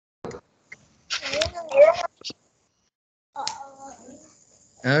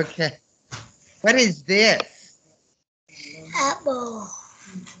Okay. What is this? Apple.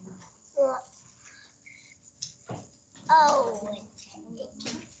 O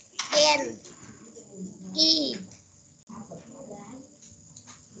N E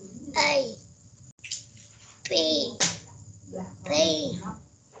A P P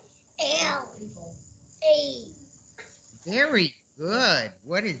L E. Very good.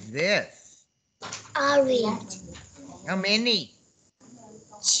 What is this? Orange. How many?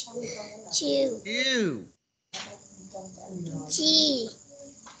 Two. Two. G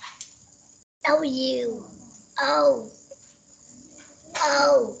W O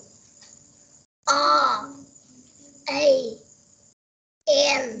O R A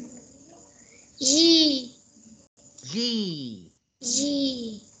N G G.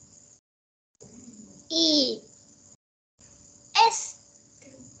 G E S.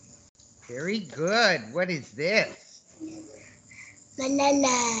 Very good. What is this? Banana.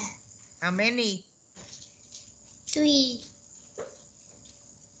 How many? Three.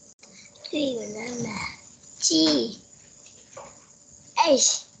 Three banana. G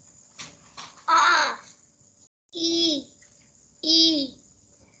H R E E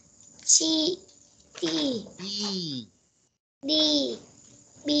G D B. D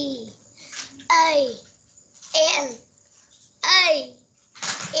B A N A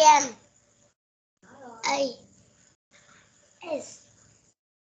N A S.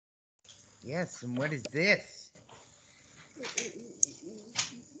 Yes, and what is this?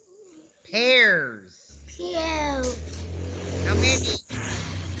 Pears. Q How many?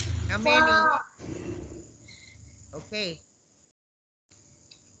 How many? Okay.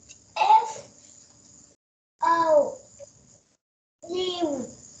 F O U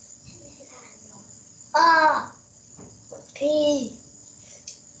R P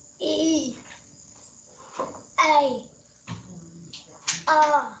E A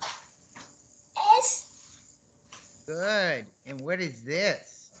R S. Good. And what is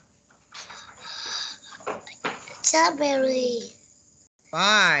this? Strawberry.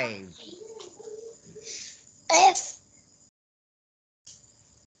 5. F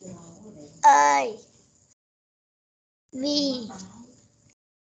I V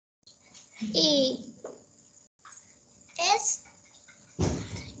E S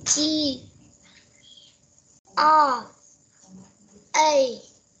G R A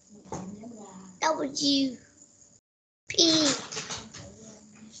W P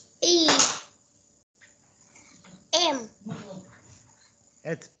E M.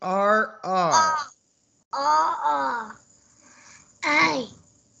 That's R. R I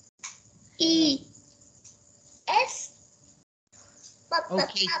E S.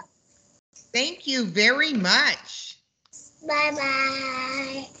 Okay. Thank you very much. Bye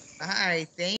bye. Bye. Thank